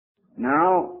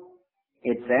Now,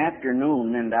 it's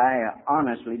afternoon, and I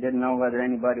honestly didn't know whether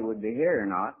anybody would be here or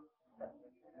not,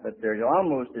 but there's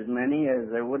almost as many as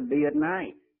there would be at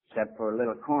night, except for a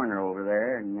little corner over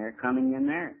there, and they're coming in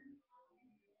there.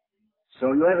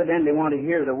 So you evidently want to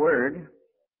hear the Word.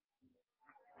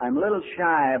 I'm a little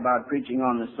shy about preaching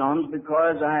on the Psalms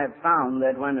because I have found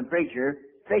that when a preacher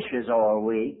fishes all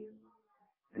week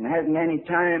and hasn't any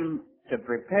time to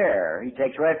prepare, he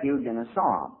takes refuge in a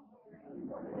psalm.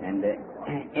 And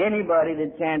anybody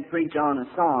that can't preach on a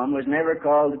psalm was never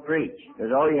called to preach,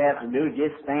 because all you have to do is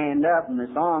just stand up and the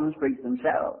psalms preach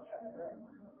themselves.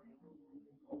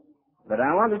 But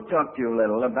I want to talk to you a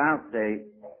little about the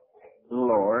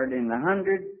Lord in the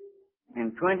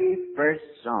 121st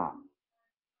Psalm.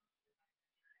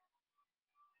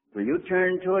 Will you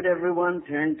turn to it, everyone?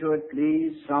 Turn to it,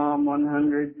 please. Psalm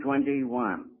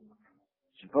 121.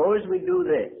 Suppose we do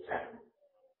this.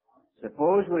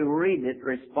 Suppose we read it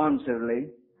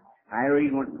responsively. I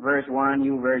read verse 1,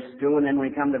 you verse 2, and then we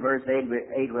come to verse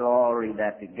 8, we'll all read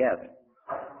that together.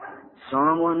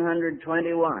 Psalm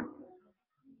 121.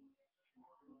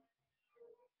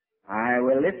 I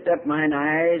will lift up mine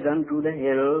eyes unto the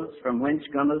hills, from whence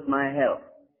cometh my help.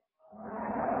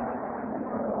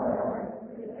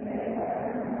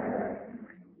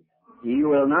 He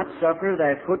will not suffer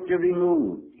thy foot to be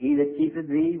moved. He that keepeth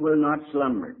thee will not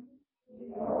slumber.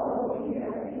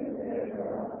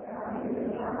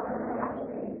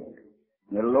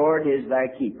 The Lord is thy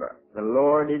keeper. The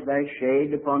Lord is thy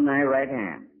shade upon thy right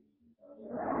hand.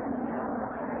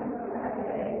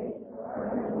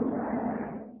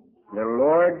 The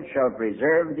Lord shall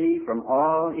preserve thee from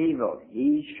all evil.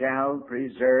 He shall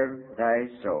preserve thy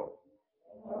soul.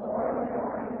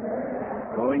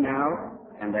 Going out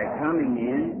and thy coming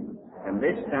in, from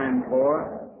this time forth,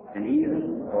 and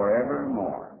even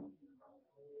forevermore.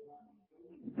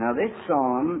 Now this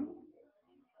psalm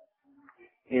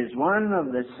is one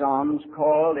of the psalms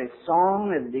called a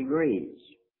song of degrees,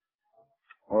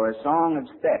 or a song of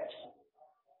steps.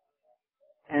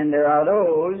 And there are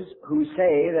those who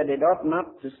say that it ought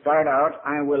not to start out,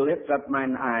 I will lift up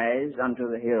mine eyes unto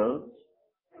the hills,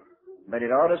 but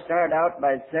it ought to start out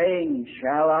by saying,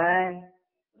 shall I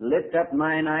lift up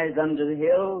mine eyes unto the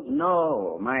hills?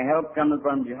 No, my help cometh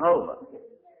from Jehovah.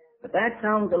 But that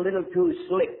sounds a little too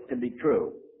slick to be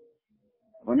true.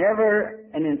 Whenever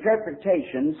an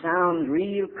interpretation sounds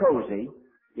real cozy,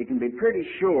 you can be pretty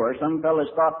sure some fellow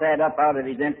thought that up out of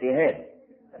his empty head.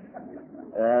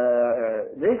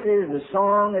 This is the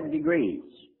Song of Degrees.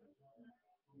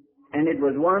 And it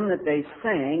was one that they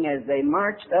sang as they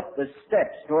marched up the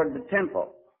steps toward the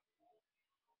temple.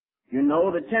 You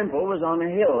know, the temple was on a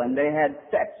hill, and they had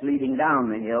steps leading down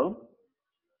the hill.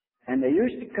 And they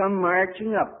used to come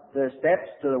marching up the steps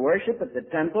to the worship at the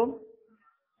temple.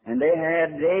 And they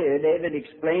had, David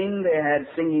explained, they had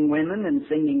singing women and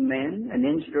singing men and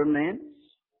instruments.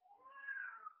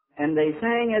 And they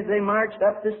sang as they marched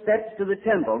up the steps to the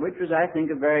temple, which was, I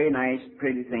think, a very nice,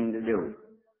 pretty thing to do.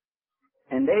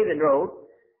 And David wrote,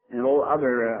 and all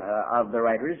other of the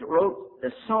writers wrote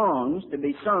the songs to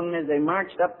be sung as they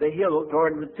marched up the hill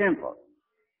toward the temple.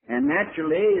 And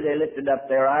naturally, they lifted up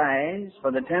their eyes,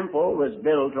 for the temple was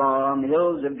built on the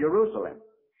hills of Jerusalem.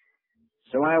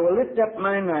 So I will lift up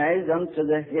mine eyes unto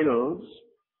the hills,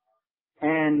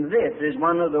 and this is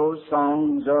one of those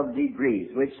songs of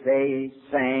degrees which they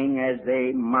sang as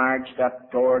they marched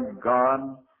up toward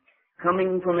God,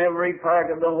 coming from every part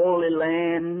of the Holy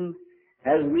Land.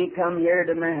 As we come here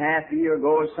to Mahaffey or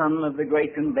go some of the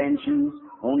great conventions,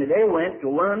 only they went to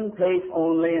one place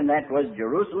only, and that was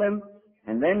Jerusalem,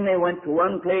 and then they went to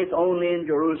one place only in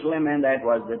Jerusalem, and that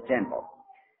was the temple.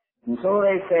 And so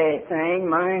they sang,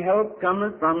 my help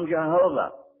cometh from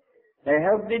Jehovah. Their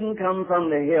help didn't come from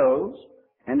the hills,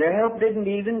 and their help didn't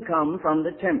even come from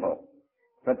the temple.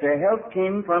 But their help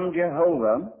came from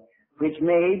Jehovah, which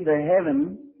made the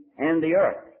heaven and the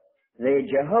earth. The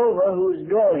Jehovah whose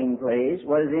dwelling place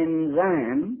was in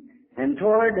Zion, and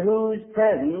toward whose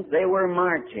presence they were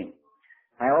marching.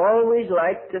 I always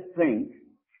like to think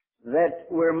that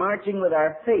we're marching with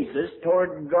our faces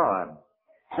toward God.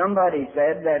 Somebody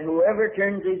said that whoever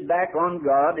turns his back on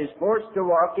God is forced to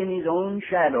walk in his own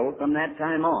shadow from that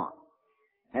time on.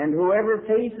 And whoever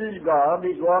faces God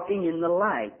is walking in the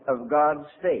light of God's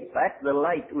face. That's the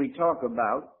light we talk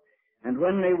about. And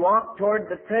when they walked toward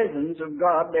the presence of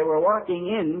God, they were walking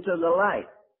into the light.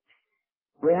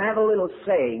 We have a little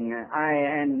saying, I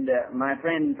and my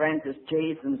friend Francis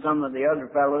Chase and some of the other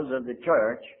fellows of the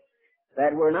church,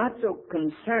 that we're not so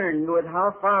concerned with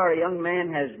how far a young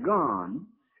man has gone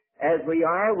as we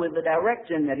are with the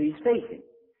direction that he's facing.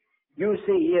 You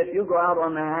see, if you go out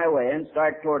on the highway and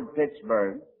start toward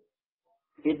Pittsburgh,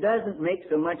 it doesn't make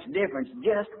so much difference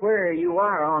just where you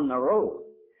are on the road.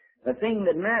 The thing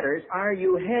that matters, are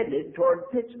you headed toward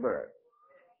Pittsburgh?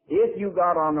 If you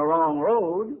got on the wrong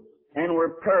road and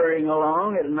were purring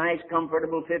along at a nice,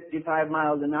 comfortable 55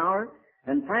 miles an hour,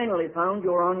 and finally found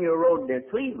you were on your road to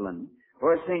Cleveland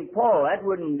or St. Paul, that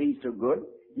wouldn't be so good.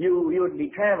 You would be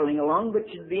traveling along, but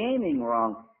you'd be aiming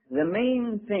wrong. The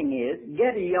main thing is,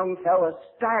 get a young fellow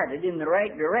started in the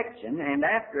right direction, and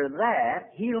after that,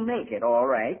 he'll make it all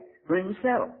right for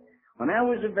himself. When I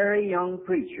was a very young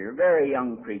preacher,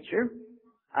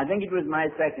 I think it was my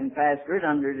second pastorate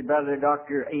under the brother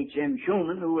Dr. H.M.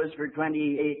 Schumann, who was for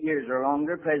 28 years or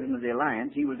longer president of the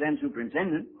Alliance. He was then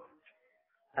superintendent.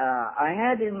 I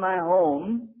had in my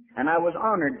home, and I was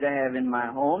honored to have in my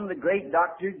home, the great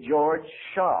Dr. George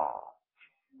Shaw,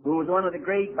 who was one of the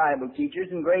great Bible teachers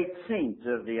and great saints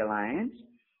of the Alliance.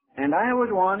 And I was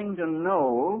wanting to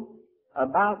know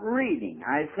about reading.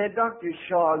 I said, Dr.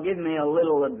 Shaw, give me a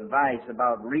little advice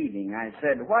about reading. I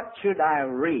said, what should I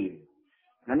read?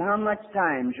 And how much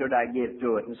time should I give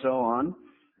to it, and so on.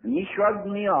 And he shrugged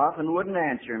me off and wouldn't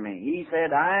answer me. He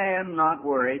said, I am not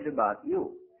worried about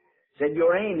you. Said,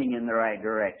 you're aiming in the right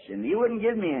direction. He wouldn't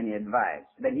give me any advice,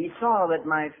 but he saw that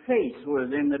my face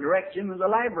was in the direction of the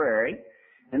library,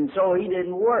 and so he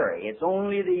didn't worry. It's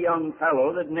only the young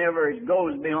fellow that never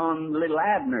goes beyond little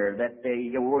Abner that they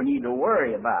need to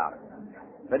worry about.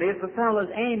 But if the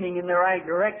fellow's aiming in the right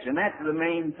direction, that's the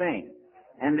main thing.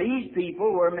 And these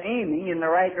people were aiming in the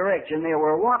right direction. They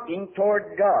were walking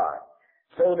toward God.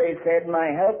 So they said,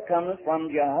 my help cometh from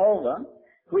Jehovah,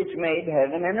 which made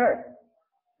heaven and earth.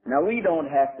 Now, we don't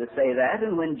have to say that,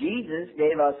 and when Jesus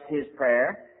gave us his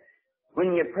prayer,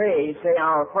 when you pray, say,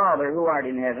 Our Father who art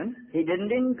in heaven, he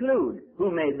didn't include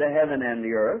who made the heaven and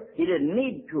the earth. He didn't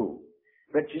need to.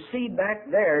 But you see, back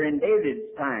there in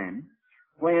David's time,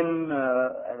 when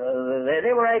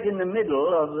they were right in the middle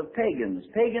of the pagans.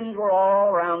 Pagans were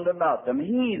all round about them,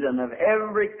 heathen of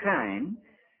every kind,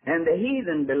 and the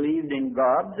heathen believed in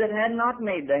gods that had not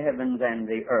made the heavens and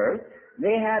the earth.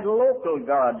 They had local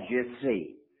gods, you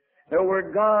see. There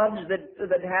were gods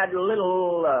that had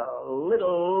little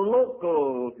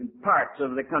local parts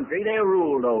of the country they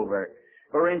ruled over.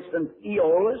 For instance,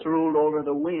 Aeolus ruled over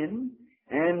the wind,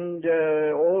 and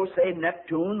say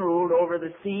Neptune ruled over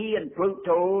the sea, and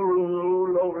Pluto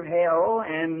ruled over hell,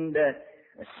 and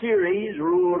Ceres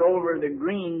ruled over the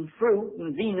green fruit,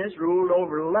 and Venus ruled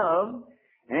over love,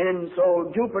 and so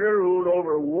Jupiter ruled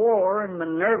over war, and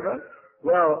Minerva.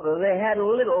 Well, they had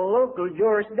little local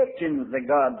jurisdictions, the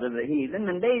gods of the heathen,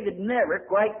 and David never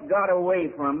quite got away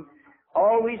from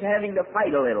always having to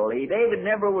fight a little. David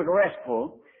never was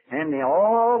restful, and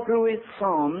all through his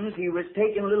Psalms he was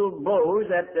taking little blows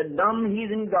at the dumb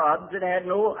heathen gods that had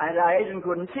no eyes and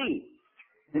couldn't see.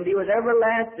 And he was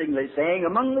everlastingly saying,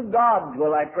 among the gods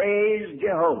will I praise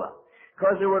Jehovah.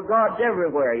 Because there were gods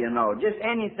everywhere, you know. Just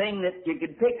anything that you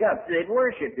could pick up, they'd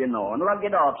worship, you know, and lug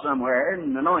it off somewhere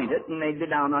and anoint it, and they'd be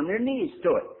down on their knees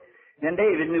to it. And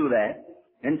David knew that.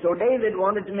 And so David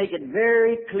wanted to make it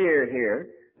very clear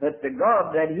here that the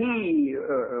God that he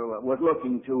was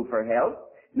looking to for help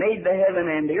made the heaven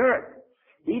and the earth.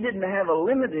 He didn't have a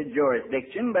limited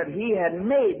jurisdiction, but he had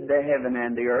made the heaven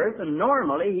and the earth, and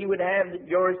normally he would have the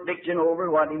jurisdiction over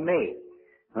what he made.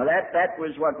 Now that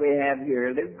was what we have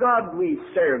here. The God we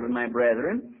serve, my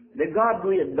brethren, the God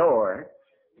we adore,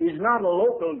 is not a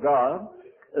local God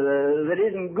that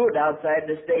isn't good outside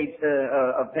the state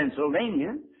of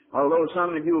Pennsylvania, although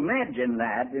some of you imagine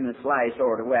that in a sly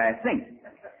sort of way, I think.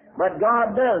 But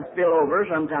God does spill over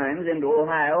sometimes into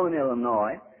Ohio and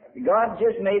Illinois. God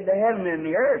just made the heaven and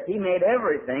the earth. He made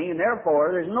everything, and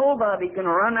therefore there's nobody can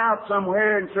run out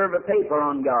somewhere and serve a paper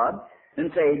on God and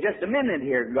say, just a minute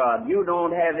here, God, you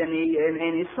don't have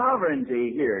any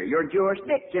sovereignty here. Your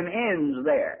jurisdiction ends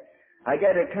there. I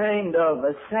get a kind of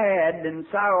a sad and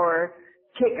sour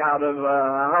kick out of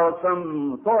how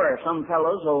some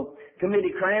fellows will commit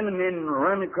a crime and then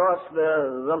run across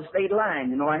the state line.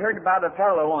 You know, I heard about a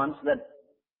fellow once that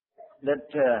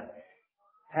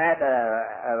had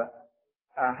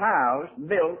a house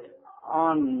built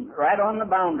right on the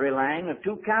boundary line of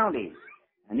two counties.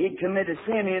 And he'd commit a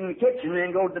sin in the kitchen and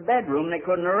then go to the bedroom. They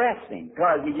couldn't arrest him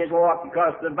because he just walked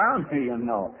across the boundary, you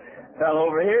know.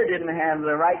 Fellow over here didn't have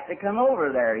the right to come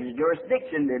over there. His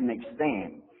jurisdiction didn't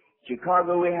extend.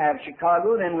 Chicago, we have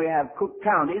Chicago, then we have Cook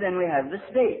County, then we have the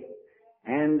state.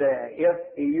 And if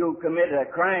you commit a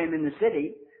crime in the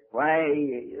city, why,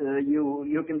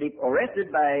 you can be arrested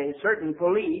by certain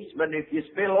police, but if you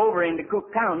spill over into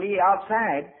Cook County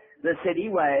outside, the city,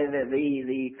 why,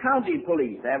 the county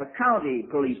police, they have a county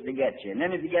police to get you. And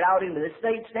then if you get out into the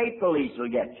state police will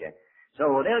get you.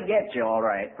 So they'll get you all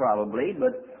right, probably,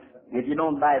 but if you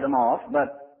don't buy them off,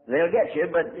 but they'll get you,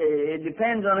 but it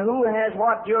depends on who has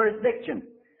what jurisdiction.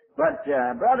 But,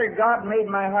 brother, God made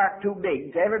my heart too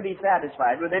big to ever be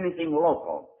satisfied with anything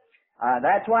local.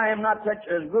 That's why I'm not such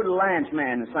as good a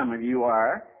landsman as some of you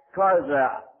are, because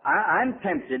I'm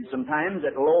tempted sometimes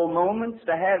at low moments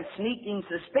to have sneaking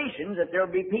suspicions that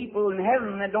there'll be people in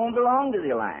heaven that don't belong to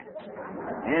the alliance.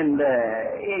 And,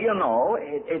 you know,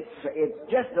 it's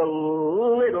just a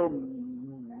little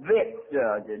bit,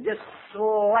 just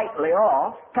slightly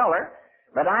off color,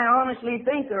 but I honestly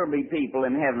think there'll be people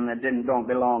in heaven that don't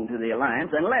belong to the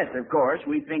alliance, unless, of course,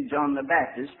 we think John the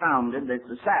Baptist founded the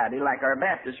society like our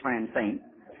Baptist friends think.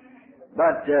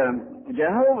 But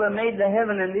Jehovah made the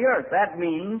heaven and the earth. That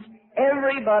means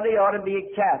everybody ought to be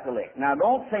a Catholic. Now,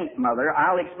 don't think, Mother,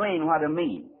 I'll explain what I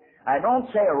mean. I don't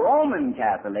say a Roman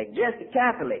Catholic, just a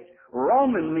Catholic.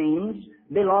 Roman means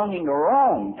belonging to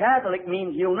Rome. Catholic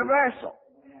means universal.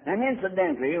 And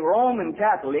incidentally, Roman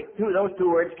Catholic, those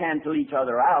two words cancel each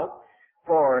other out,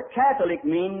 for Catholic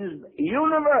means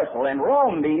universal, and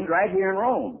Rome means right here in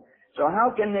Rome. So how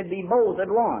can they be both at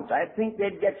once? I think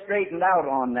they'd get straightened out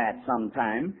on that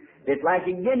sometime. It's like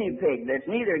a guinea pig. There's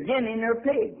neither guinea nor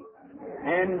pig.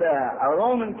 And a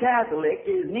Roman Catholic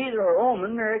is neither a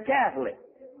Roman nor a Catholic.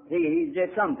 He's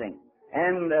just something.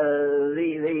 And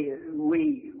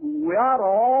we ought to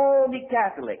all be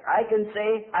Catholic. I can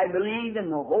say I believe in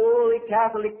the Holy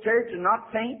Catholic Church and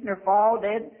not faint nor fall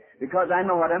dead, because I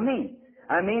know what I mean.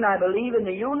 I mean I believe in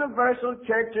the universal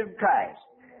Church of Christ.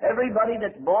 Everybody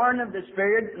that's born of the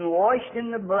Spirit and washed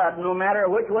in the blood, no matter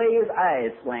which way his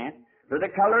eyes slant, or the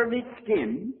color of his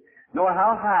skin, nor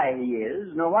how high he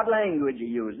is, nor what language he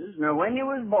uses, nor when he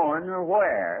was born, nor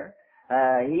where,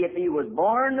 if he was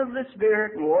born of the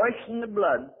Spirit and washed in the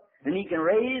blood, then he can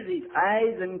raise his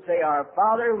eyes and say, Our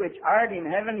Father which art in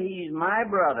heaven, he's my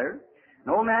brother.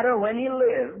 No matter when he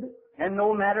lived, and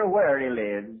no matter where he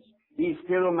lives, he's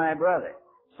still my brother.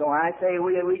 So I say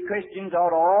we Christians ought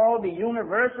to all be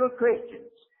universal Christians.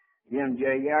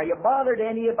 Are you bothered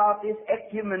any about this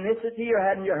ecumenicity, or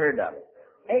hadn't you heard of it?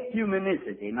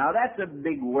 Ecumenicity. Now that's a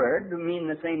big word to mean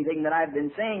the same thing that I've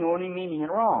been saying, only meaning it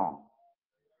wrong.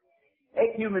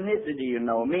 Ecumenicity, you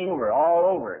know, means all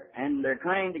over. And they're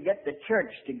trying to get the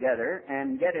church together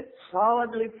and get it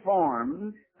solidly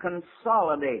formed,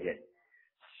 consolidated.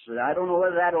 So I don't know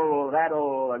whether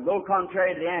that'll go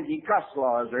contrary to the antitrust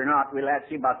laws or not. We'll have to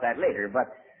see about that later.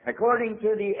 But according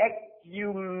to the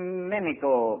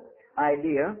ecumenical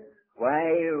idea,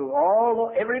 why,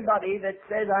 everybody that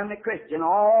says I'm a Christian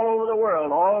all over the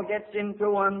world all gets into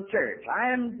one church.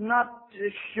 I'm not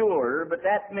sure, but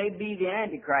that may be the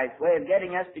Antichrist way of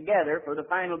getting us together for the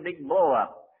final big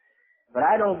blow-up. But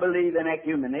I don't believe in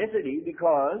ecumenicity,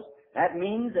 because that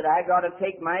means that I got to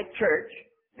take my church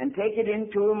and take it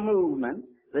into a movement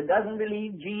that doesn't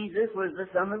believe Jesus was the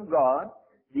Son of God.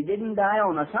 He didn't die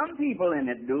on it. Some people in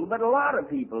it do, but a lot of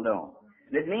people don't.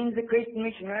 It means the Christian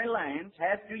Missionary Alliance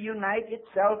has to unite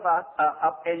itself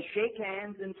up and shake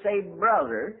hands and say,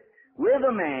 brother, with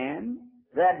a man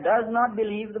that does not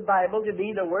believe the Bible to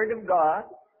be the Word of God,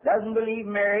 doesn't believe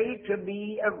Mary to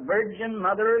be a virgin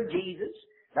mother of Jesus,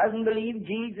 doesn't believe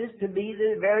Jesus to be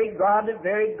the very God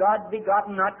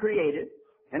begotten, not created,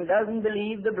 and doesn't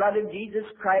believe the blood of Jesus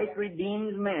Christ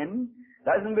redeems men,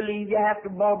 doesn't believe you have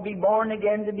to be born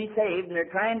again to be saved, and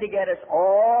they're trying to get us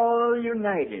all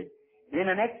united in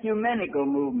an ecumenical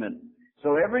movement.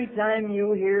 So every time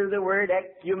you hear the word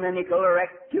ecumenical or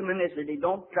ecumenicity,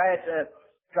 don't try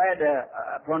to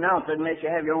pronounce it unless you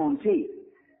have your own teeth.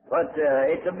 But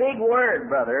it's a big word,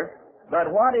 brother.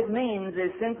 But what it means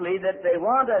is simply that they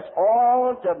want us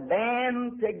all to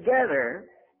band together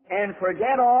and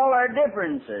forget all our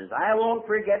differences. I won't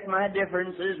forget my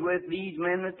differences with these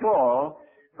men at all,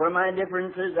 for my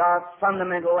differences are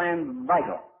fundamental and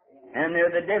vital. And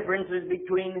they're the differences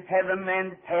between heaven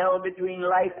and hell, between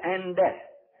life and death.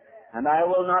 And I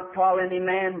will not call any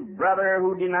man brother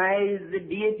who denies the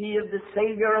deity of the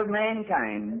Savior of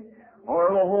mankind, or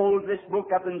who holds this book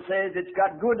up and says it's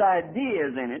got good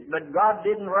ideas in it, but God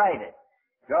didn't write it.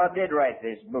 God did write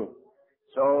this book.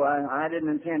 So I didn't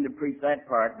intend to preach that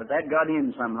part, but that got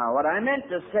in somehow. What I meant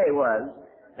to say was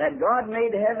that God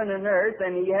made heaven and earth,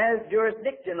 and He has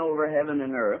jurisdiction over heaven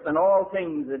and earth and all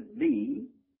things that be,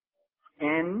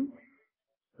 and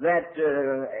that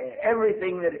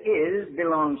everything that is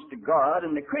belongs to God.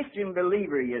 And the Christian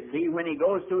believer, you see, when he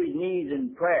goes to his knees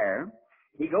in prayer,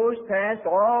 he goes past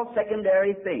all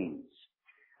secondary things.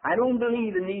 I don't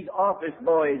believe in these office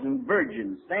boys and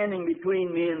virgins standing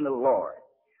between me and the Lord.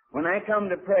 When I come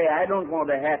to pray, I don't want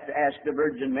to have to ask the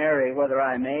Virgin Mary whether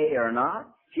I may or not.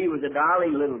 She was a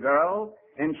darling little girl,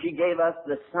 and she gave us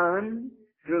the Son.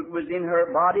 It was in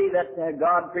her body that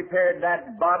God prepared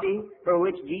that body for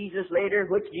which Jesus later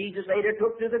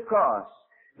took to the cross.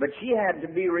 But she had to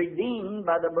be redeemed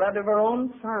by the blood of her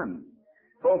own Son.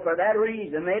 So for that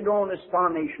reason, they don't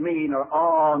astonish me nor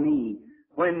awe me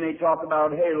when they talk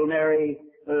about Hail Mary,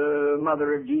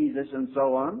 Mother of Jesus, and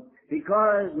so on,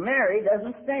 because Mary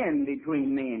doesn't stand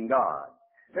between me and God.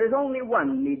 There's only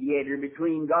one mediator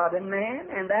between God and man,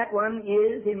 and that one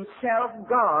is himself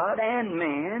God and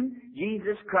man,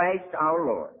 Jesus Christ our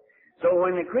Lord. So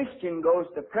when a Christian goes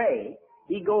to pray,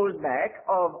 he goes back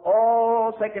of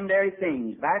all secondary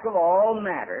things, back of all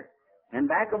matter, and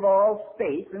back of all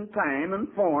space and time and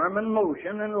form and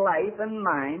motion and life and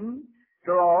mind.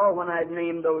 After all, when I've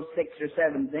named those 6 or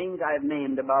 7 things, I've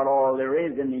named about all there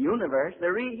is in the universe.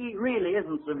 There really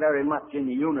isn't so very much in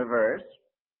the universe.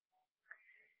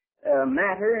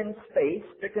 Matter and space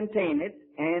to contain it,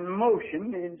 and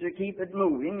motion and to keep it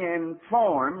moving, and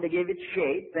form to give it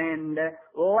shape, and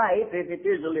life if it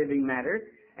is a living matter,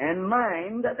 and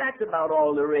mind. That's about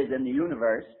all there is in the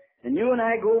universe. And you and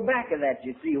I go back of that,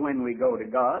 you see, when we go to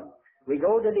God. We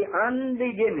go to the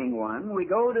unbeginning one. We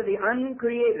go to the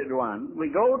uncreated one. We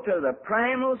go to the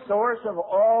primal source of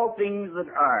all things that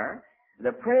are.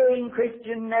 The praying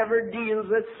Christian never deals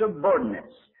with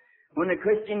subordinates. When a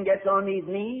Christian gets on his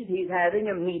knees, he's having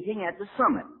a meeting at the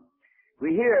summit.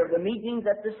 We hear of the meetings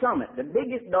at the summit. The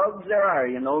biggest dogs there are,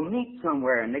 meet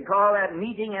somewhere, and they call that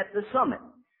meeting at the summit.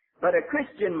 But a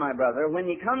Christian, my brother, when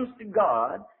he comes to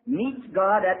God, meets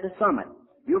God at the summit.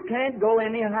 You can't go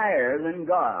any higher than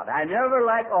God. I never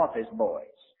like office boys.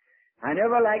 I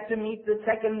never like to meet the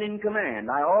second in command.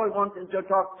 I always wanted to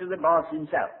talk to the boss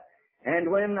himself.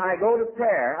 And when I go to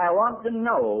prayer, I want to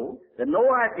know that no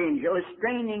archangel is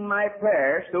straining my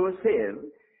prayers to a sieve,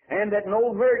 and that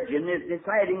no virgin is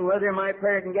deciding whether my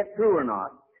prayer can get through or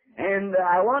not. And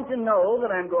I want to know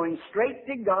that I'm going straight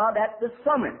to God at the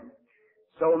summit.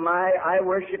 So I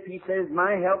worship, he says,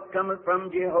 my help cometh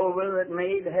from Jehovah that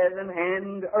made heaven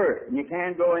and earth. And you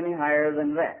can't go any higher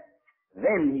than that.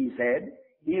 Then, he said,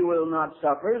 he will not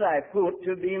suffer thy foot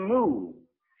to be moved.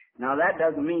 Now, that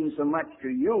doesn't mean so much to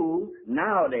you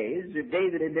nowadays. If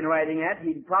David had been writing that,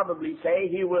 he'd probably say,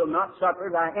 he will not suffer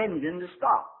thy engine to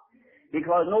stop,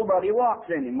 because nobody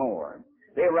walks anymore.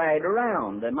 They ride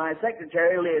around, and my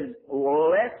secretary lives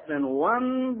less than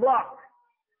 1 block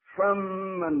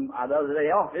from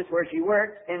the office where she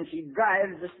works, and she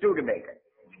drives the Studebaker.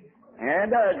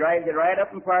 And drives it right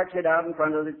up and parks it out in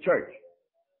front of the church.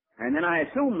 And then I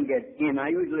soon get in. I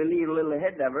usually leave a little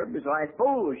ahead of her, so I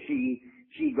suppose she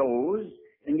goes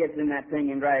and gets in that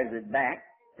thing and drives it back.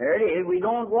 There it is. We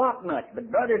don't walk much. But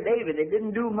Brother David, it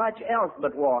didn't do much else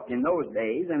but walk in those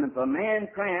days. And if a man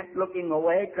tramped looking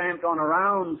away, tramped on a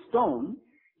round stone,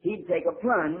 he'd take a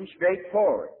plunge straight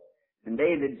forward. And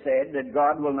David said that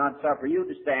God will not suffer you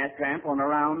to tramp on a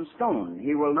round stone.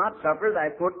 He will not suffer thy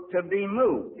foot to be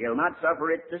moved. He'll not suffer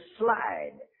it to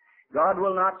slide. God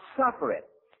will not suffer it.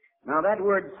 Now, that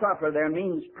word suffer there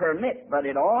means permit, but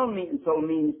it also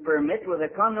means permit with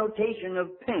a connotation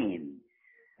of pain.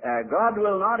 God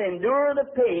will not endure the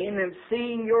pain of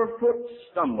seeing your foot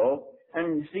stumble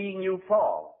and seeing you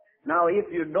fall. Now, if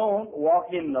you don't walk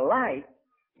in the light,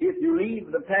 if you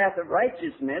leave the path of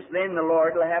righteousness, then the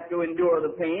Lord will have to endure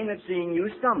the pain of seeing you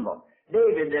stumble.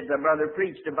 David, that the brother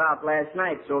preached about last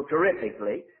night so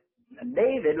terrifically,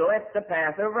 David left the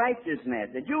path of righteousness.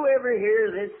 Did you ever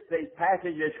hear this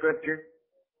passage of Scripture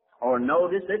or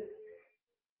notice it?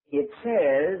 It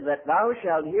says that thou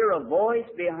shalt hear a voice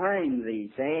behind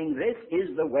thee saying, this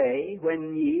is the way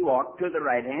when ye walk to the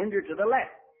right hand or to the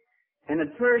left. And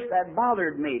at first that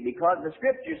bothered me because the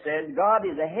Scripture says God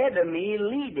is ahead of me,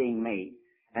 leading me.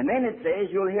 And then it says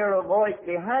you'll hear a voice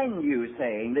behind you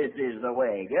saying, this is the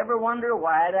way. You ever wonder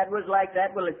why that was like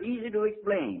that? Well, it's easy to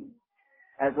explain.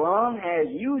 As long as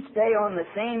you stay on the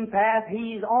same path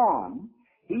he's on,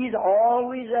 he's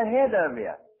always ahead of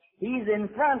you. He's in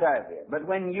front of you. But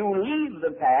when you leave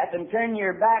the path and turn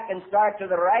your back and start to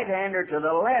the right hand or to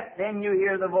the left, then you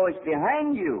hear the voice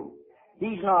behind you.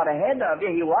 He's not ahead of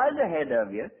you. He was ahead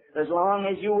of you as long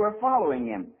as you were following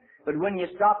him. But when you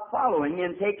stop following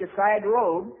and take a side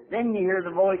road, then you hear the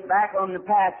voice back on the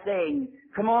path saying,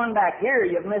 come on back here,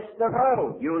 you've missed the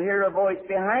road. You'll hear a voice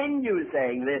behind you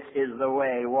saying, this is the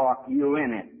way, walk you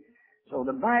in it. So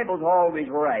the Bible's always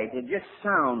right. It just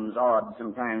sounds odd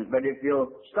sometimes, but if you'll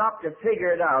stop to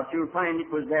figure it out, you'll find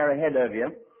it was there ahead of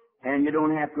you, and you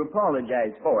don't have to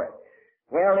apologize for it.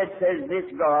 Well, it says this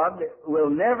God will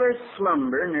never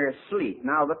slumber nor sleep.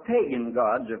 Now, the pagan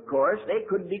gods, of course, they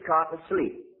could be caught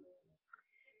asleep.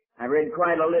 I read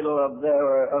quite a little of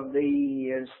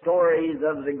the stories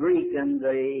of the Greek and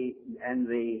the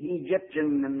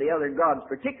Egyptian and the other gods,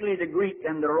 particularly the Greek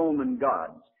and the Roman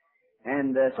gods.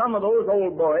 And some of those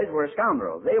old boys were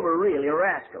scoundrels. They were really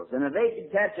rascals. And if they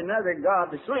could catch another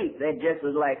god asleep, they'd just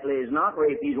as likely as not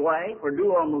rape his wife or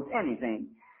do almost anything.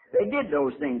 They did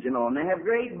those things, you know, and they have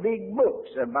great big books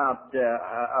about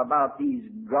these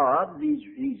gods,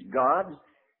 these gods.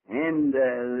 And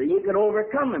you could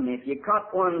overcome him. If you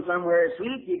caught one somewhere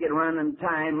asleep, you could run and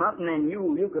tie him up, and then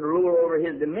you could rule over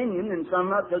his dominion, and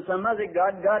some other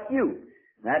god got you.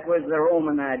 That was the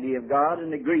Roman idea of God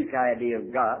and the Greek idea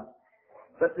of God.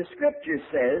 But the Scripture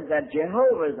says that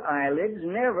Jehovah's eyelids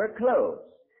never close.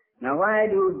 Now, why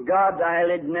do God's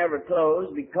eyelids never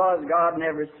close? Because God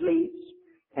never sleeps.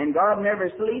 And God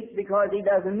never sleeps because He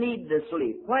doesn't need to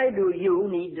sleep. Why do you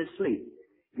need to sleep?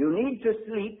 You need to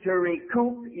sleep to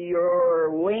recoup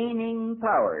your waning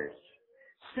powers.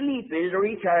 Sleep is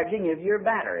recharging of your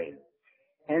battery.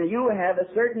 And you have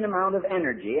a certain amount of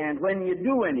energy, and when you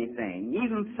do anything,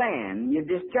 even fan, you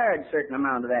discharge a certain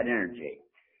amount of that energy.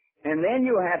 And then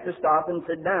you have to stop and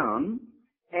sit down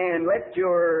and let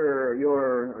your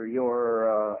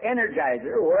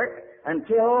energizer work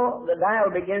until the dial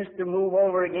begins to move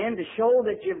over again to show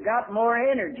that you've got more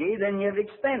energy than you've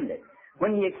expended.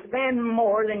 When you expend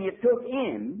more than you took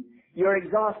in, you're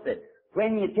exhausted.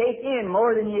 When you take in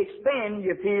more than you expend,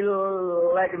 you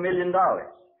feel like $1 million.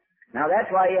 Now,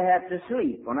 that's why you have to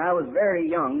sleep. When I was very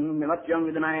young, much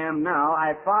younger than I am now,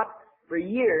 I fought for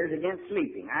years against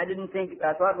sleeping. I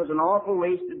thought it was an awful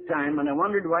waste of time, and I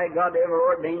wondered why God ever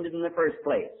ordained it in the first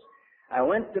place. I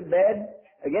went to bed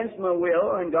against my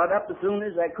will and got up as soon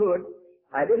as I could.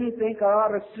 I didn't think I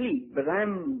ought to sleep, but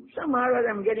somehow or other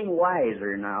I'm getting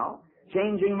wiser now,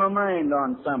 changing my mind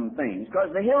on some things,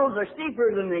 because the hills are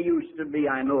steeper than they used to be,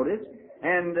 I noticed,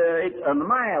 and the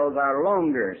miles are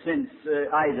longer since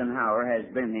Eisenhower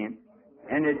has been in.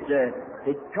 And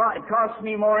it costs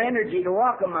me more energy to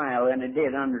walk a mile than it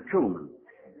did under Truman.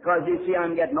 Because, you see,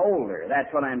 I'm getting older.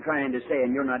 That's what I'm trying to say,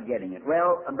 and you're not getting it.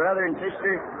 Well, brother and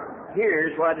sister,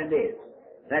 here's what it is.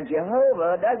 That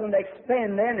Jehovah doesn't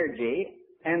expend energy,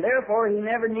 and therefore He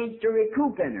never needs to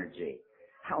recoup energy.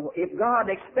 If God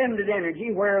expended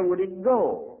energy, where would it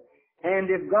go? And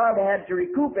if God had to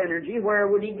recoup energy, where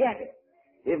would He get it?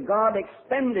 If God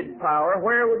expended power,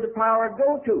 where would the power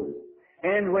go to?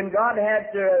 And when God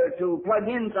had to plug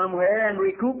in somewhere and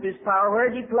recoup His power, where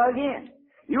did He plug in?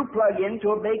 You plug into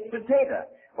a baked potato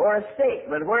or a steak,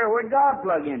 but where would God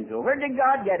plug into? Where did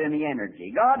God get any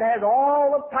energy? God has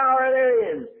all the power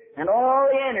there is and all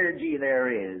the energy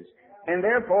there is. And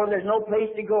therefore, there's no place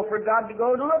to go for God to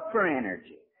go to look for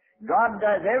energy. God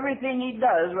does everything He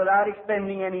does without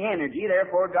expending any energy.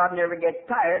 Therefore, God never gets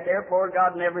tired. Therefore,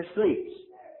 God never sleeps.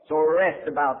 So rest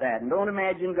about that. And don't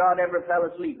imagine God ever fell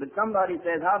asleep. But somebody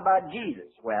says, how about Jesus?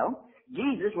 Well,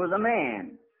 Jesus was a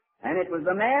man. And it was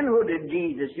the manhood of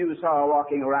Jesus you saw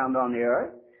walking around on the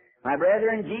earth. My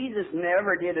brethren, Jesus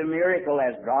never did a miracle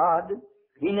as God.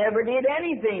 He never did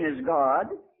anything as God.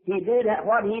 He did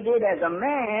what He did as a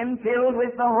man filled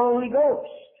with the Holy Ghost.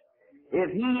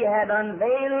 If He had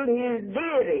unveiled His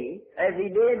deity, as He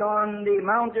did on the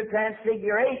Mount of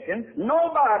Transfiguration,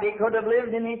 nobody could have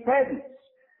lived in His presence,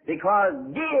 because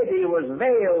deity was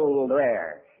veiled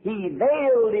there. He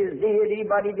veiled His deity,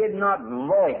 but He did not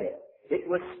void it. It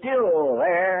was still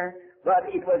there, but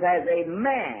it was as a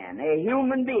man, a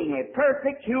human being, a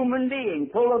perfect human being,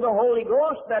 full of the Holy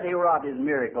Ghost, that He wrought His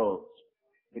miracles.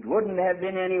 It wouldn't have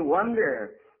been any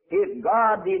wonder if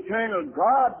God, the eternal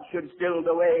God, should still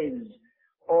the waves,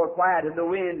 or quiet the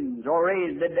winds, or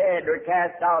raise the dead, or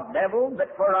cast out devils.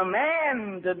 But for a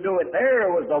man to do it,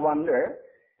 there was the wonder.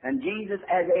 And Jesus,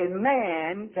 as a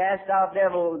man, cast out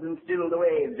devils and stilled the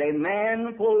waves. A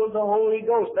man full of the Holy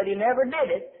Ghost. But He never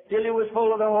did it till He was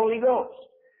full of the Holy Ghost.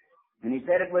 And He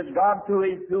said it was God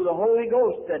through the Holy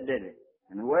Ghost that did it.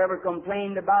 And whoever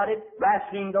complained about it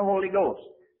blasphemed the Holy Ghost.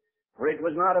 For it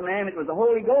was not a man, it was the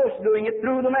Holy Ghost doing it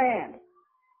through the man.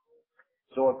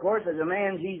 So, of course, as a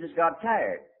man, Jesus got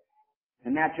tired.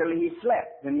 And naturally He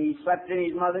slept. And He slept in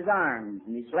His mother's arms.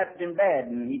 And He slept in bed.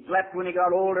 And He slept when He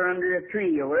got older under a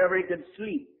tree or wherever He could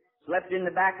sleep. Slept in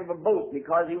the back of a boat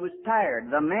because He was tired.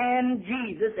 The man,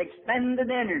 Jesus, expended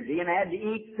energy and had to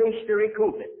eat fish to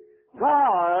recoup it.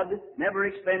 God never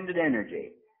expended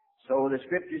energy. So the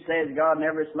Scripture says God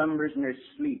never slumbers nor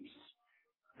sleeps.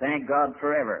 Thank God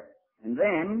forever. And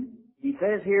then He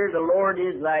says here, the Lord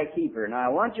is thy keeper. Now I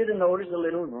want you to notice a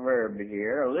little verb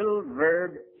here. A little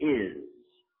verb is.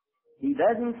 He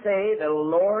doesn't say the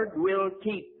Lord will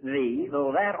keep thee,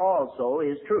 though that also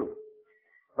is true.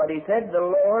 But he said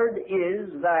the Lord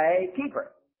is thy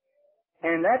keeper.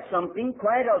 And that's something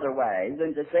quite otherwise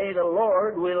than to say the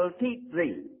Lord will keep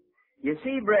thee. You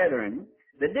see, brethren,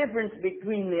 the difference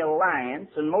between the alliance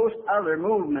and most other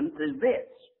movements is this,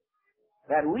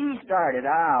 that we started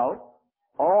out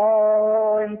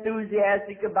all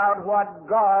enthusiastic about what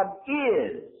God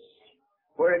is,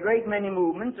 where a great many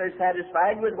movements are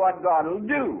satisfied with what God will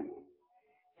do.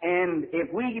 And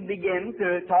if we begin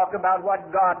to talk about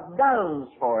what God does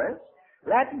for us,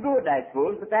 that's good, I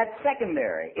suppose, but that's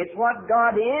secondary. It's what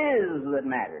God is that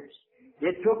matters.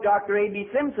 It took Dr. A.B.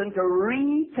 Simpson to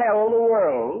retell the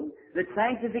world that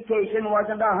sanctification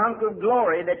wasn't a hunk of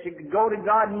glory that you could go to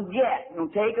God and get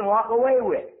and take and walk away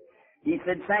with. He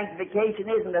said sanctification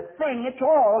isn't a thing at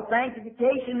all.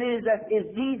 Sanctification is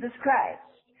Jesus Christ.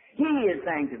 He is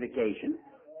sanctification,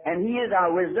 and He is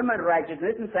our wisdom and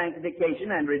righteousness and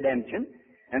sanctification and redemption.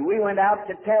 And we went out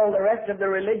to tell the rest of the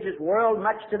religious world,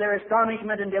 much to their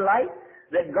astonishment and delight,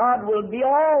 that God will be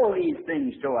all these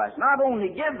things to us. Not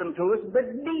only give them to us,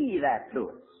 but be that to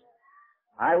us.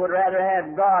 I would rather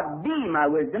have God be my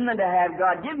wisdom than to have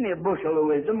God give me a bushel of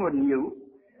wisdom, wouldn't you?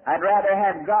 I'd rather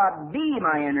have God be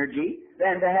my energy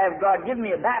than to have God give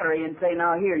me a battery and say,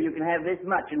 now here, you can have this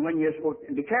much, and when you're supposed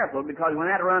to be careful, because when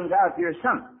that runs out, you're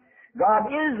sunk. God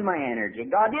is my energy.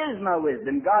 God is my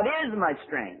wisdom. God is my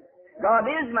strength. God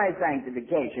is my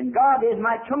sanctification. God is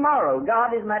my tomorrow.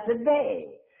 God is my today.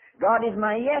 God is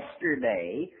my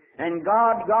yesterday. And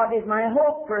God is my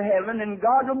hope for heaven, and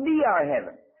God will be our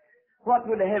heaven. What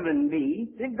would heaven be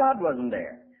if God wasn't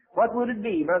there? What would it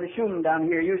be? Brother Schumann down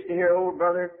here used to hear old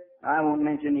brother, I won't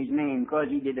mention his name because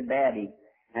he did a baddie,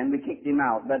 and we kicked him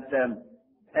out. But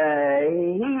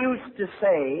he used to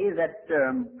say that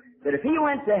if he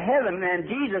went to heaven and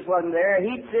Jesus wasn't there,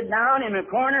 he'd sit down in a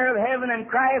corner of heaven and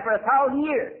cry for 1,000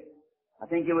 years. I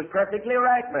think he was perfectly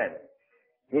right, brother.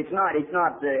 It's not,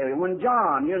 when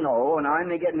John, you know, and I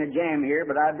may get in a jam here,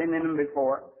 but I've been in them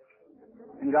before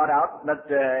and got out, but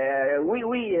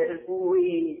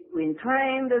we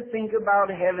trying to think about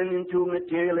heaven into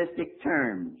materialistic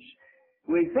terms.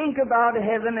 We think about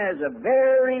heaven as a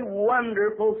very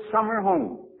wonderful summer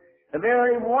home. A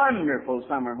very wonderful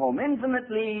summer home,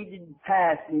 infinitely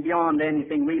past and beyond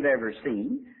anything we've ever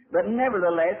seen, but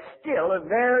nevertheless still a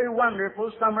very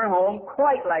wonderful summer home,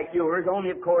 quite like yours, only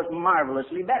of course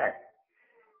marvelously better.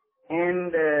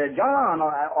 And John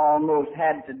almost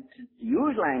had to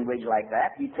use language like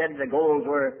that. He said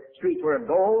the streets were of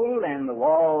gold, and the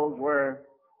walls were,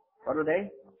 what are they?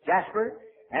 Jasper,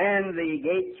 and the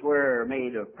gates were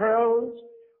made of pearls.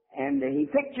 And he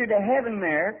pictured a heaven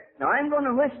there. Now, I'm going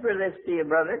to whisper this to you,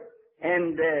 brother,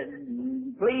 and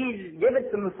please give it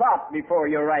some thought before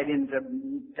you write into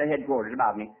headquarters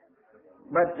about me.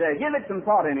 But give it some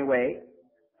thought anyway.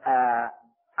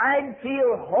 I'd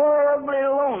feel horribly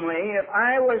lonely if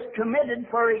I was committed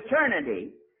for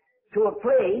eternity to a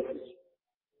place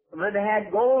that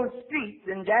had gold streets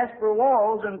and jasper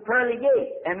walls and pearly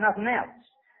gates and nothing else.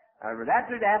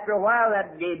 After a while,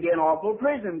 that gave you an awful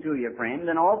prison to you, friend,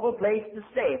 an awful place to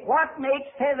stay. What makes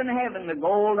heaven heaven? The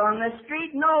gold on the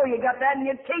street? No, you got that in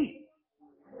your teeth.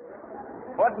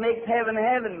 What makes heaven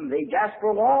heaven? The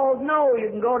jasper walls? No, you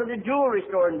can go to the jewelry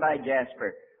store and buy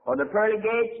jasper. Or the pearly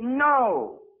gates?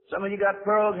 No. Some of you got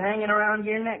pearls hanging around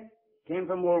your neck. Came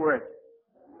from Woolworth.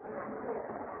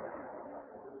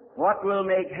 What will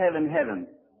make heaven heaven?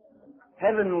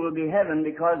 Heaven will be heaven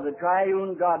because the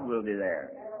triune God will be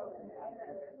there.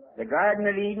 The Garden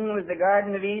of Eden was the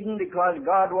Garden of Eden because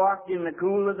God walked in the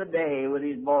cool of the day with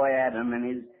his boy Adam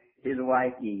and his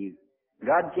wife Eve.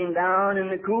 God came down in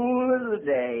the cool of the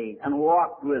day and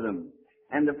walked with them.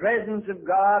 And the presence of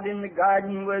God in the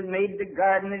garden made the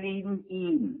Garden of Eden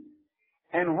Eden.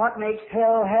 And what makes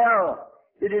hell hell?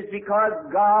 It is because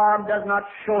God does not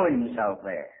show himself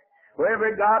there.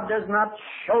 Wherever God does not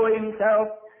show himself,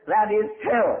 that is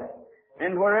hell.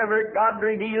 And wherever God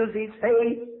reveals his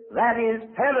face, that is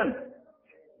heaven.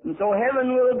 And so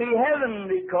heaven will be heaven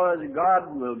because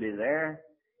God will be there.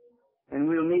 And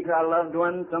we'll meet our loved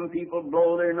ones. Some people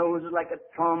blow their noses like a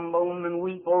trombone and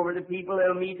weep over the people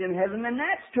they'll meet in heaven. And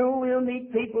that's true, we'll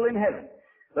meet people in heaven.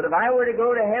 But if I were to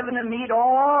go to heaven and meet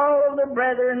all of the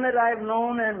brethren that I've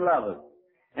known and loved,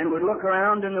 and would look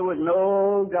around and there was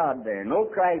no God there, no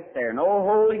Christ there, no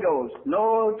Holy Ghost,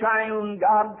 no triune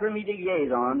God for me to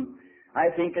gaze on, I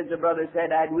think, as the brother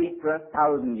said, I'd weep for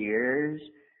 1,000 years.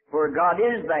 For God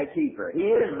is thy keeper. He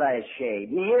is thy shade.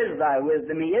 He is thy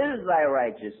wisdom. He is thy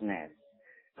righteousness.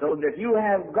 So that if you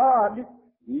have God,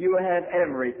 you have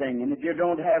everything. And if you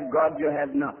don't have God, you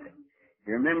have nothing.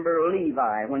 You remember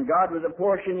Levi, when God was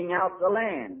apportioning out the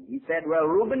land, he said, well,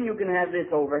 Reuben, you can have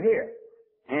this over here.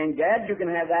 And Gad, you can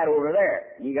have that over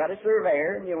there. And you got a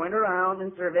surveyor, and you went around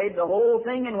and surveyed the whole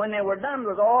thing, and when they were done, it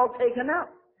was all taken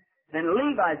up. And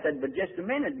Levi said, but just a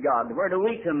minute, God, where do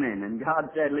we come in? And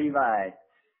God said, Levi,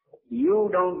 you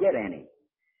don't get any.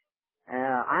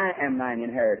 I am thine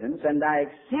inheritance, and thy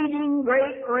exceeding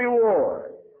great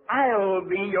reward. I will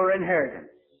be your inheritance.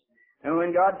 And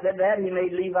when God said that, he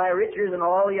made Levi richer than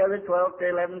all the other 12 to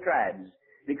 11 tribes.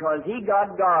 Because he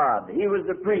got God. He was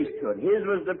the priesthood. His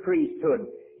was the priesthood.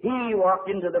 He walked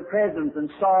into the presence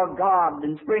and saw God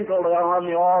and sprinkled it on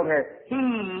the altar.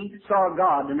 He saw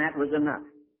God, and that was enough.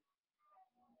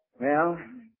 Well,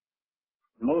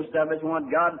 most of us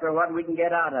want God for what we can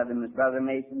get out of him, as Brother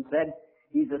Mason said.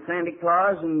 He's a Santa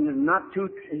Claus and not too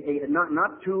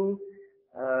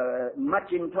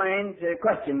much inclined to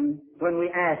question when we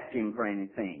ask him for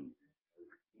anything.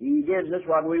 He gives us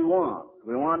what we want.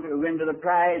 We want to go into the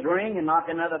prize ring and knock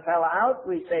another fella out.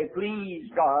 We say, please,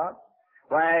 God,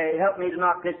 why, help me to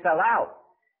knock this fella out.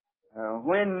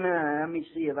 Let me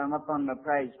see if I'm up on my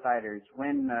prize fighters.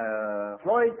 When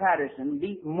Floyd Patterson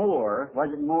beat Moore,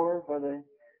 was it Moore for the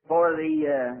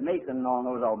Mason all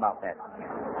knows all about that.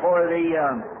 For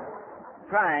the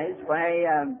prize, why,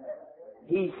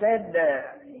 he said, the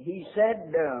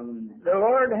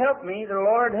Lord help me, the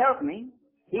Lord help me.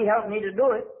 He helped me to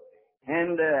do it.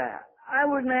 And I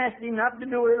wasn't asking him not to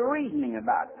do it or reasoning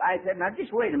about it. I said, now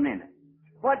just wait a minute.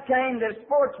 What kind of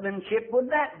sportsmanship would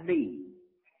that be?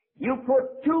 You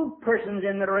put two persons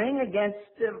in the ring against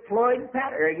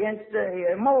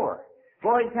Moore.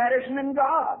 Floyd Patterson and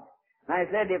God. And I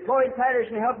said, if Floyd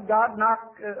Patterson helped God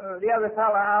knock the other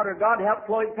fellow out, or God helped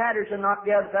Floyd Patterson knock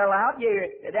the other fellow out,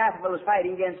 that fellow was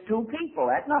fighting against two people.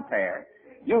 That's not fair.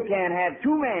 You can't have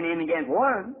two men in against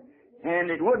one.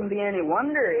 And it wouldn't be any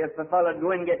wonder if the fellow would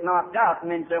go in and get knocked out and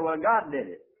then say, well, God did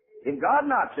it. If God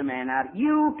knocks a man out,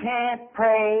 you can't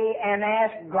pray and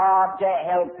ask God to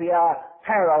help you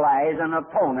paralyze an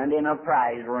opponent in a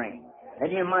prize ring.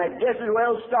 And you might just as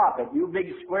well stop it, you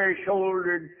big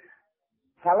square-shouldered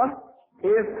fella.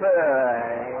 If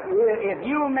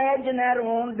you imagine that, it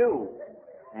won't do.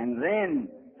 And then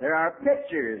there are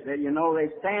pitchers that, they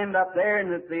stand up there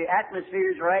and if the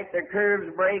atmosphere's right, their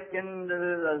curves break and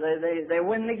they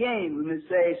win the game. And they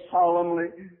say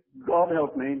solemnly, God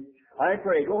help me. I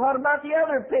prayed. Well, what about the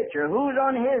other pitcher? Who's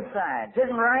on his side?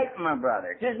 'Tisn't right, my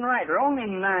brother. 'Tisn't right. There are only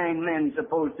 9 men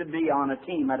supposed to be on a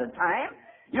team at a time.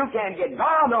 You can't get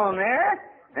God on there.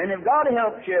 And if God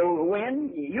helps you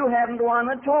win, you haven't won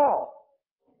at all.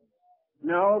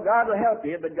 No, God will help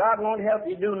you, but God won't help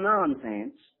you do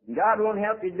nonsense. God won't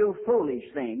help you do foolish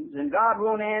things. And God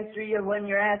won't answer you when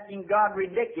you're asking God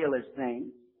ridiculous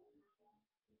things.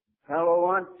 Fellow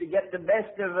wants to get the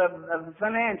best of a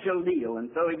financial deal,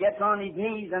 and so he gets on his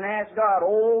knees and asks God,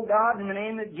 oh, God, in the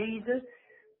name of Jesus,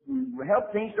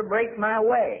 help things to break my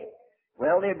way.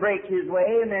 Well, they break his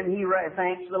way, and then he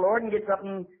thanks the Lord and gets up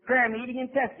in prayer meeting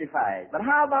and testifies. But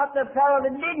how about the fellow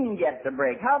that didn't get the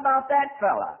break? How about that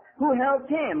fellow? Who helped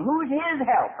him? Who's his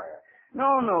helper?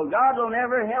 No, God will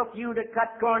never help you to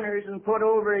cut corners and put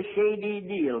over a shady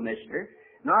deal, mister.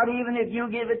 Not even if you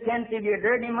give 1/10 of your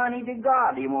dirty money to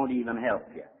God, he won't even help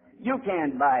you. You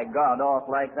can't buy God off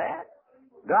like that.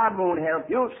 God won't help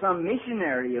you. If some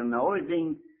missionary, is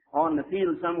being on the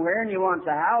field somewhere and he wants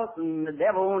a house and the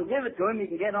devil won't give it to him, he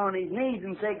can get on his knees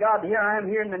and say, God, here I am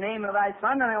here in the name of thy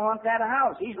son and I want that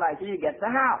house. He's likely to get the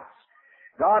house.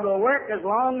 God will work as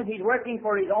long as he's working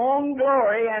for his own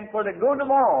glory and for the good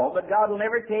of all, but God will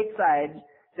never take sides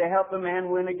to help a man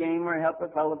win a game or help a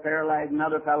fellow paralyze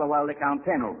another fellow while they count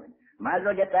 10 over him. Might as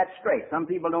well get that straight. Some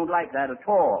people don't like that at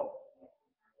all.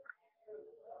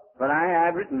 But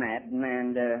I've written that,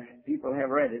 and people have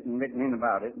read it and written in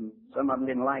about it, and some of them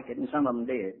didn't like it, and some of them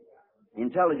did. The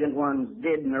intelligent ones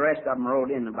did, and the rest of them wrote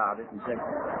in about it and said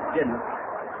didn't.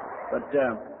 But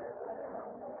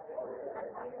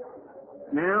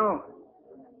now,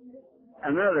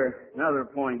 another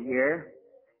point here.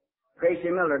 Tracy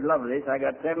Miller'd love this. I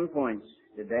got 7 points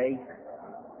today.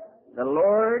 The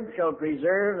Lord shall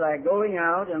preserve thy going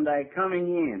out and thy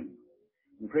coming in.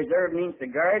 And preserve means to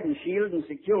guard and shield and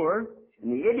secure.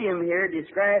 And the idiom here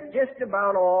describes just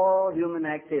about all human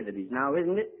activities. Now,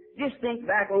 isn't it? Just think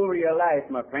back over your life,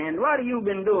 my friend. What have you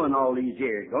been doing all these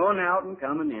years? Going out and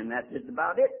coming in. That's just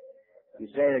about it. You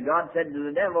say that God said to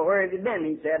the devil, where have you been?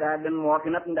 He said, I've been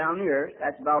walking up and down the earth.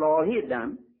 That's about all he had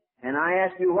done. And I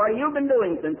asked you, what have you been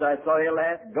doing since I saw you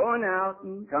last? Going out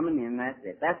and coming in, that's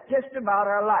it. That's just about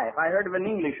our life. I heard of an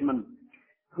Englishman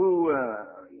who,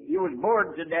 he was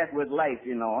bored to death with life,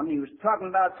 you know, and he was talking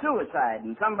about suicide.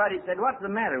 And somebody said, "What's the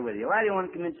matter with you? Why do you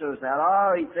want to commit suicide?"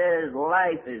 "Oh," he says,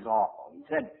 "life is awful." He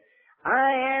said,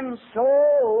 "I am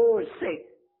so sick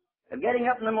of getting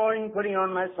up in the morning, putting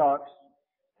on my socks,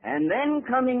 and then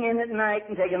coming in at night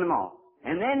and taking them off.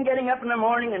 And then getting up in the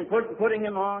morning and putting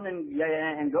them on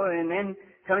and going, and then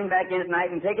coming back in at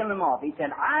night and taking them off." He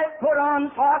said, "I've put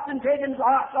on socks and taken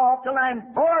socks off till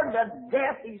I'm bored to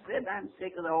death." He said, "I'm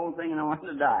sick of the whole thing and I want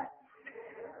to die."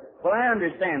 Well, I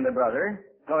understand the brother,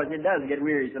 because it does get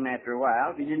wearisome after a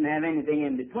while if you didn't have anything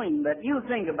in between. But you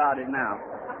think about it now.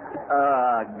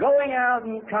 Going out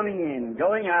and coming in,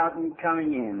 going out and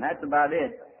coming in. That's about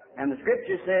it. And the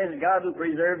Scripture says God will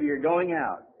preserve your going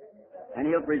out, and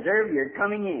He'll preserve your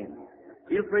coming in.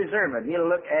 He'll preserve it. He'll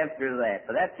look after that.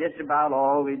 But that's just about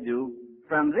all we do.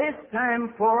 From this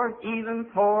time forth, even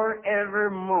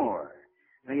forevermore.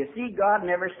 Now you see, God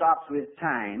never stops with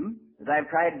time, as I've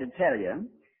tried to tell you.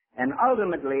 And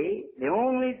ultimately, the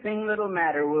only thing that'll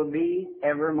matter will be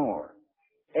evermore.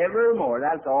 Evermore.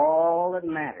 That's all that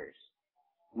matters.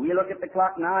 We look at the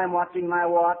clock now. I'm watching my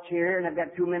watch here, and I've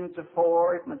got 2 minutes of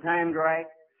 4 if my time's right.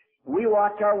 We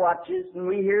watch our watches, and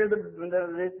we hear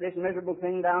this miserable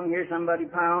thing down here somebody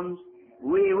pounds.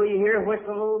 We hear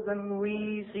whistles, and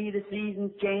we see the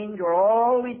seasons change. We're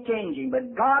always changing,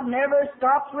 but God never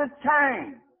stops with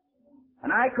time.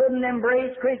 And I couldn't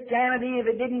embrace Christianity if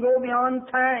it didn't go beyond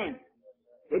time.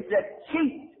 It's a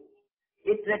cheat.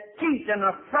 It's a cheat and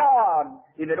a fraud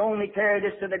if it only carried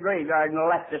us to the graveyard and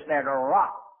left us there to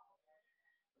rot.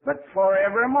 But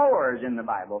forevermore is in the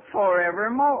Bible.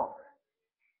 Forevermore.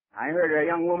 I heard a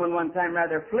young woman one time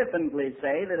rather flippantly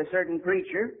say that a certain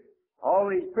preacher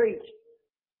always preached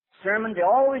sermons that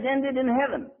always ended in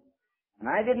heaven. And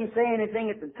I didn't say anything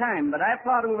at the time, but I've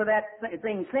thought over that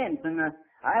thing since, and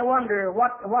I wonder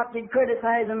what did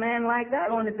criticize a man like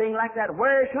that, on a thing like that.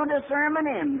 Where should a sermon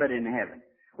end but in heaven?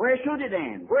 Where should it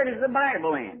end? Where does the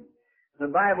Bible end? The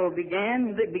Bible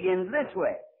begins this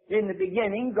way. In the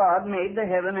beginning, God made the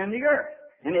heaven and the earth.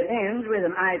 And it ends with,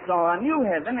 "And I saw a new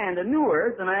heaven and a new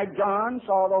earth, and I, John,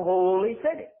 saw the holy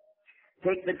city."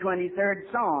 Take the 23rd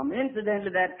Psalm.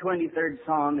 Incidentally, that 23rd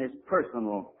Psalm is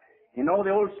personal. You know, the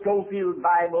old Schofield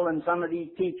Bible and some of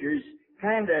these teachers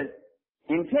kind of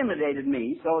intimidated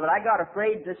me so that I got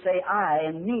afraid to say I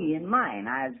and me and mine.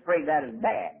 I was afraid that is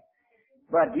bad.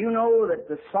 But you know that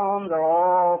the Psalms are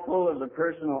all full of the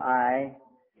personal I.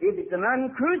 If it's an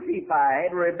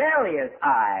uncrucified, rebellious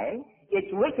I,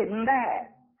 it's wicked and bad.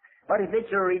 But if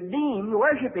it's a redeemed,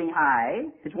 worshiping I,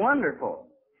 it's wonderful.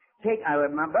 Take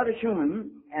my brother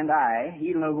Schumann and I,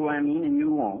 he'll know who I mean and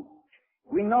you won't.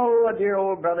 We know a dear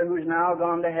old brother who's now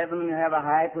gone to heaven and have a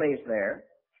high place there.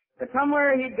 But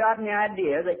somewhere he'd gotten the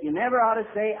idea that you never ought to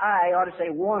say I, you ought to say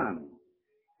one.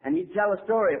 And he'd tell a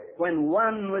story. When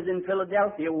one was in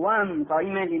Philadelphia, one thought he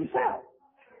meant himself.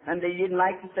 And he didn't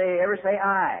like to ever say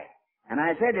I. And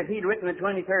I said if he'd written the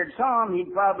 23rd Psalm,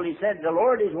 he'd probably said, "The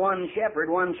Lord is one shepherd,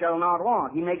 one shall not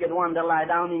want. He maketh one to lie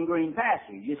down in green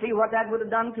pastures." You see what that would have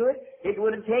done to it? It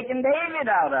would have taken David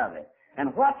out of it.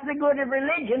 And what's the good of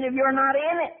religion if you're not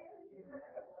in it?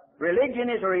 Religion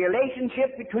is a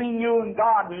relationship between you and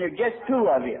God, and there are just two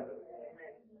of you.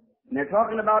 And they're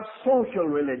talking about social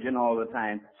religion all the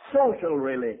time. Social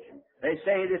religion. They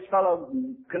say this fellow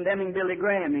condemning Billy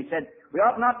Graham, he said, we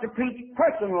ought not to preach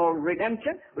personal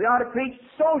redemption, we ought to preach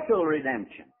social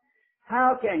redemption.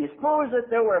 How can you? Suppose that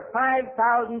there were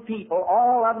 5,000 people,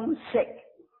 all of them sick,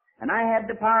 and I had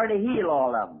the power to heal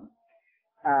all of them.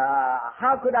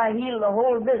 How could I heal the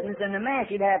whole business? And the mass,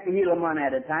 you'd have to heal them one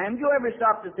at a time. Do you ever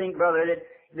stop to think, brother,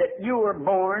 that you were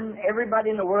born, everybody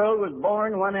in the world was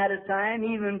born one at a time,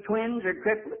 even twins or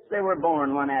triplets, they were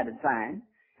born one at a time.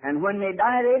 And when they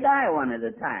die one at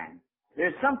a time.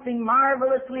 There's something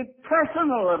marvelously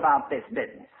personal about this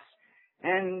business.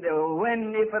 And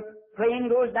if a plane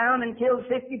goes down and kills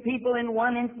 50 people in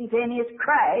one instantaneous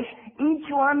crash, each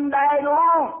one died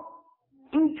alone.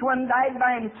 Each one died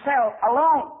by himself,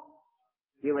 alone.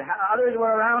 Others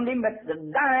were around him, but the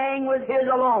dying was his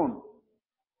alone.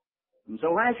 And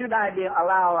so why should I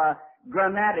allow a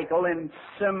grammatical and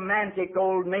semantic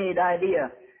old-maid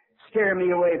idea scare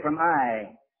me away from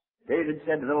I? David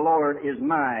said, the Lord is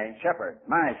my shepherd,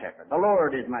 my shepherd. The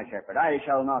Lord is my shepherd, I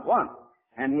shall not want.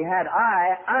 And he had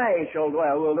I will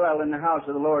dwell in the house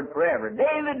of the Lord forever.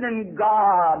 David and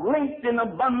God linked in a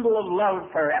bundle of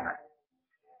love forever.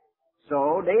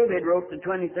 So David wrote the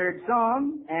 23rd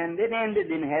Psalm, and it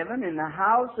ended in heaven, in the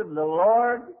house of the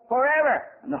Lord forever.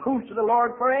 And the house of the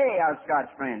Lord for aye, our Scotch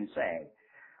friends say.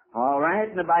 All right,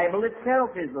 and the Bible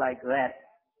itself is like that.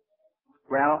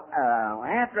 Well,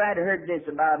 after I'd heard this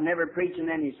about never preaching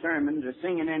any sermons or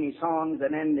singing any songs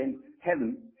that end in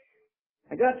heaven,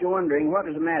 I got to wondering what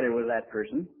was the matter with that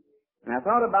person. And I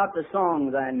thought about the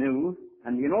songs I knew,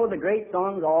 and you know the great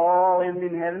songs all end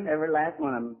in heaven, every last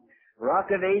one of them.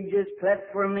 Rock of Ages, cleft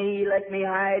for me, let me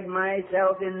hide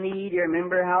myself in thee. Do you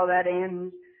remember how that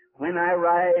ends? When I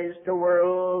rise to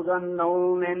worlds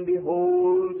unknown and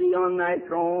behold thee on thy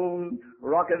throne.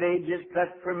 Rock of Ages,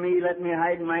 cleft for me, let me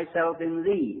hide myself in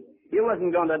thee. He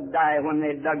wasn't going to die when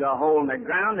they dug a hole in the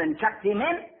ground and chucked him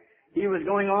in. He was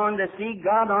going on to see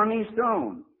God on his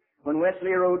throne. When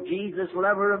Wesley wrote, Jesus,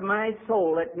 lover of my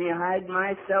soul, let me hide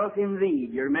myself in thee.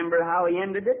 Do you remember how he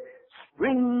ended it?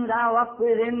 Spring thou up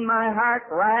within my heart,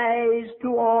 rise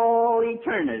to all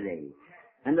eternity.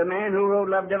 And the man who wrote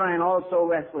Love Divine, also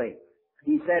Wesley,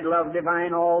 he said, Love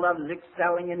divine, all love's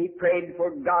excelling, and he prayed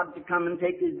for God to come and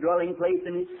take his dwelling place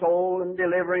in his soul and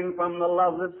deliver him from the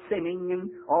love of sinning and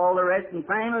all the rest, and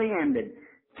finally ended,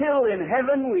 till in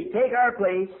heaven we take our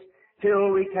place,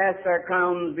 till we cast our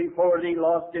crowns before thee,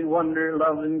 lost in wonder,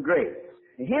 love, and grace.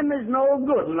 The hymn is no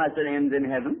good unless it ends in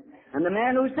heaven, and the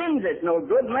man who sings it's no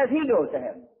good unless he goes to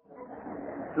heaven.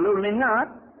 Absolutely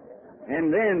not.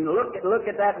 And then look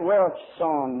at that Welsh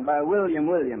song by William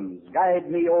Williams. Guide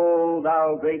me, O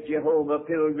thou great Jehovah,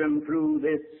 pilgrim through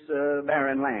this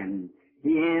barren land.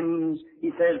 He ends,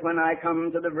 he says, when I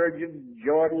come to the verge of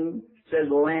Jordan, says,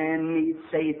 land me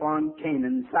safe on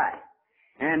Canaan's side.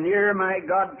 And near my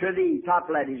God to thee,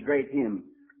 toplet his great hymn.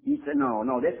 He said,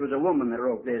 no, this was a woman that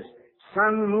wrote this.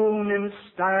 Sun, moon, and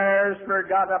stars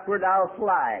forgot, upward I'll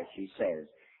fly, she says.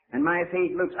 And my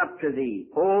faith looks up to thee.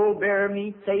 Oh, bear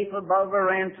me safe above a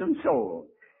ransomed soul.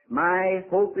 My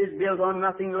hope is built on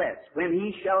nothing less. When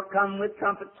he shall come with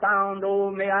trumpet sound,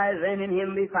 oh, may I then in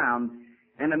him be found.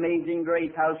 And amazing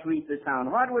grace, how sweet the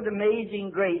sound. What would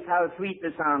amazing grace, how sweet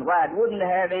the sound? Why, it wouldn't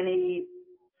have any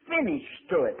finish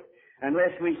to it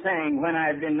unless we sang, when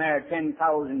I've been there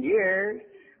 10,000 years,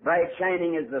 bright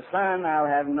shining as the sun, I'll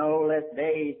have no less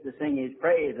days to sing his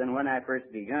praise than when I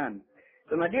first begun.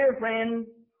 So, my dear friend,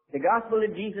 the gospel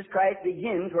of Jesus Christ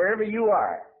begins wherever you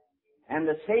are. And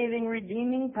the saving,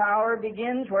 redeeming power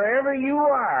begins wherever you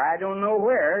are. I don't know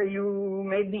where you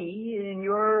may be in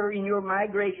your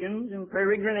migrations and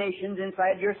peregrinations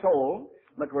inside your soul,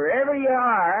 but wherever you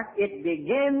are, it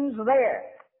begins there.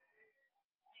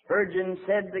 Spurgeon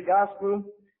said the gospel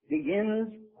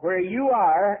begins where you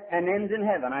are and ends in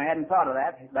heaven. I hadn't thought of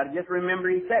that, but I just remember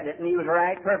he said it, and he was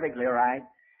right, perfectly right.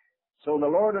 So the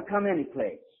Lord will come any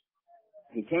place.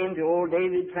 He came to old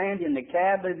David Trent in the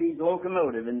cab of his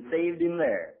locomotive and saved him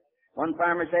there. One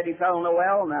farmer said he fell in the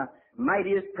well, and the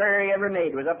mightiest prayer he ever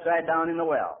made was upside down in the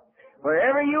well.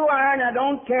 Wherever you are, and I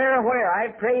don't care where,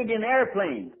 I've prayed in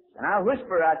airplanes. And I'll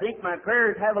whisper, I think my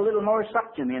prayers have a little more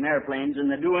suction in airplanes than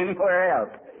they do anywhere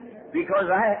else. Because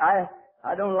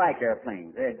I don't like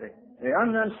airplanes. They're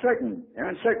uncertain. They're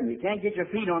uncertain. You can't get your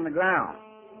feet on the ground.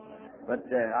 But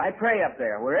I pray up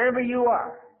there, wherever you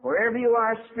are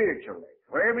spiritually,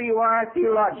 wherever you are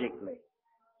theologically,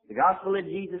 the gospel of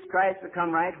Jesus Christ will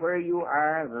come right where you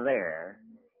are there.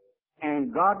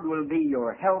 And God will be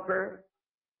your helper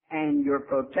and your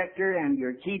protector and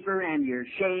your keeper and your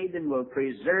shade, and will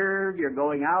preserve your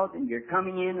going out and your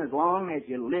coming in as long as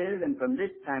you live, and from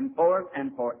this time forth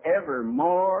and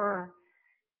forevermore.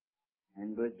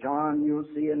 And with John you'll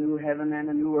see a new heaven and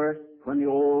a new earth, when the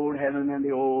old heaven and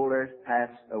the old earth pass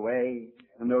away,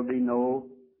 and there'll be no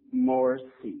more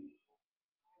sea.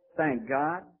 Thank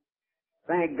God.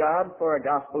 Thank God for a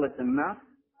gospel that's enough.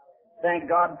 Thank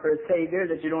God for a Savior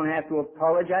that you don't have to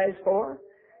apologize for.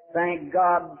 Thank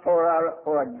God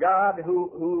for a God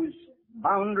whose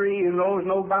boundary, who knows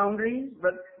no boundaries,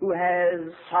 but who has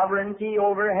sovereignty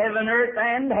over heaven, earth,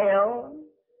 and hell.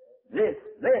 This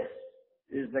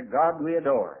is the God we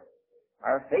adore,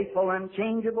 our faithful,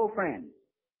 unchangeable friend,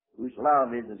 whose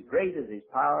love is as great as his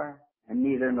power, and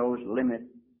neither knows limit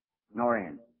nor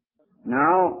end.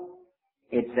 Now,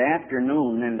 it's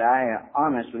afternoon, and I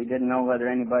honestly didn't know whether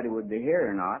anybody would be here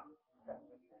or not,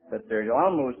 but there's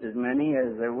almost as many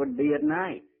as there would be at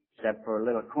night, except for a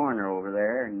little corner over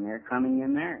there, and they're coming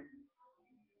in there.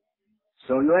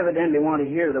 So you evidently want to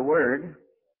hear the Word.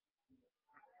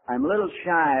 I'm a little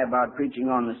shy about preaching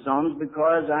on the Psalms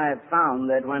because I have found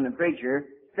that when the preacher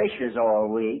fishes all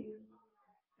week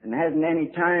and hasn't any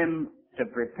time to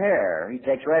prepare, he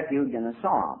takes refuge in a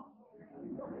psalm.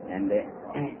 And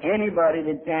anybody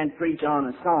that can't preach on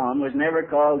a psalm was never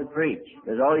called to preach,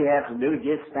 because all you have to do is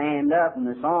just stand up and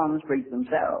the psalms preach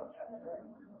themselves.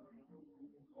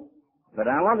 But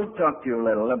I want to talk to you a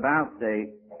little about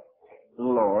the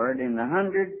Lord in the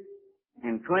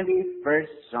 121st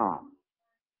Psalm.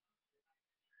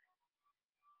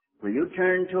 Will you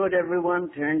turn to it,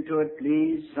 everyone? Turn to it,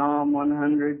 please. Psalm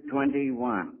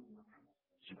 121.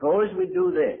 Suppose we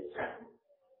do this.